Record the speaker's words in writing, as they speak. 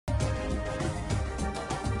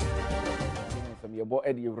yebo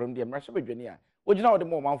e de yewrum de mrahye bedwani a ogina wo de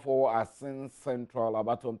mo manfo asen central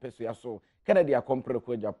abatom peso ya so Kennedy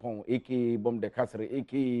akompreko Agyapong aka bom de kasre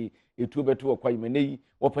aka etubeto okwayimenei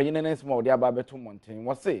wopanyene nensema wo de aba beto monten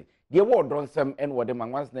wo se de wo donsem en wo de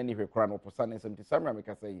manwas na ni hwekra no posa ne nsem tisamra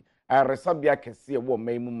mekasa yi aresabia kese wo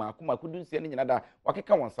maimu makuma kudunsie ne nyina da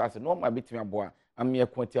wakeka won sase no ma betimi aboa amia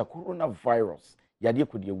kwati coronavirus yade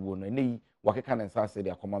kodie wuo no nei wakeka ne sase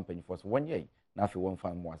de akoma mpanyifo so wonye na afi won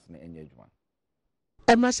fan mo asene enye adwuma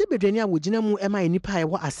Emrase bedwani a wogina mu ema enipa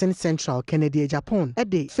ewo Asen Central Kennedy Agyapong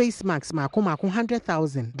de face masks mako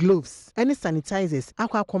 100,000 gloves any sanitizers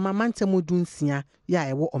akwa mantemu dunsia ya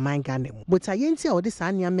ewo oman Ghana mu but ayenti a ode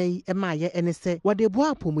saa niam yi ema ye ene se wode bo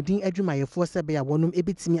apomudin adwumayefo se be ya wonum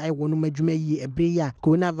ebitimi ay wonum adwuma yi ebre ya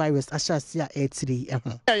coronavirus ahyase a etiri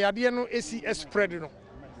eho yade no esi spread no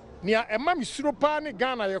nia ema misuro pa ne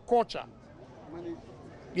Ghana ye culture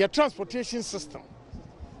ye transportation system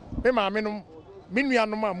me ma menum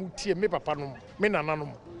Minuanom a mutie me papa nom me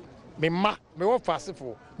nananom me ma me wo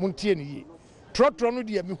fasefo muntie ne yi trotro no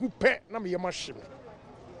de me hu pe na me yema hye me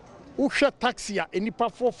wo hwe taxi a enipa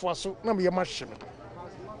fofo so na me yema hye me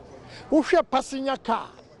wo hwe passenger car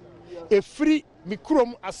efri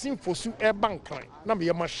mikrom asinfosu e bankran na me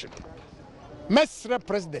yema hye me mesre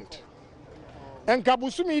president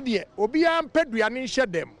enkabusu mi de obi a mpeduane hye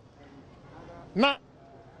dem na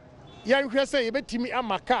yan hwe se yebetimi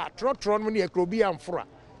amaka trotro no ne ekrobi amfora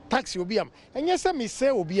taxi obi am enye se mi se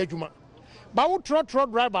obi adwuma ba wo trotro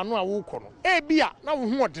driver no a wo kɔ no e bia na wo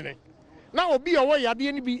hu odene na obi a wo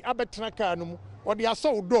yade ni bi abetena car no mu ode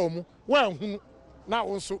aso wo do mu wo anhu na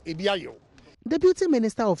wo nso ebi ayew. Deputy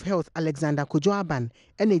Minister of Health Alexander Kojoaban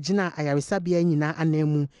ene gina ayaresabia nyina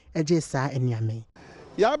anemu eje saa eniame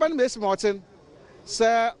ya ban mes moten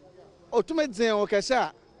se otumedzen o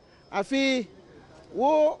kesa afi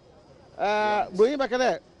wo going back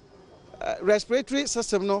at respiratory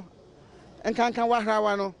system no and can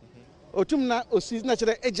wahrawa no otumna osis na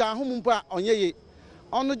chere eja homumpa onyeye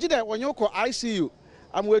onu gide wonyo ko ICU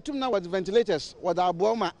am wetumna with ventilators with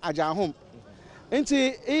aboma aja hom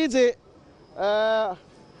enti ide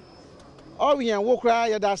owian wokra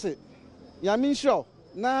yedase ya min sure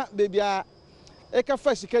na bebia eka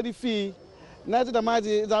first kedi fee na de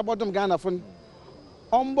maji da bodom Ghana fun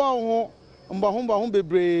ombo ho mbo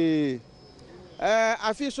bebre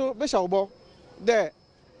afi so be shawbo de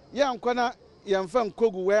ya nkwana ya mfa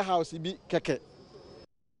nkogu warehouse bi keke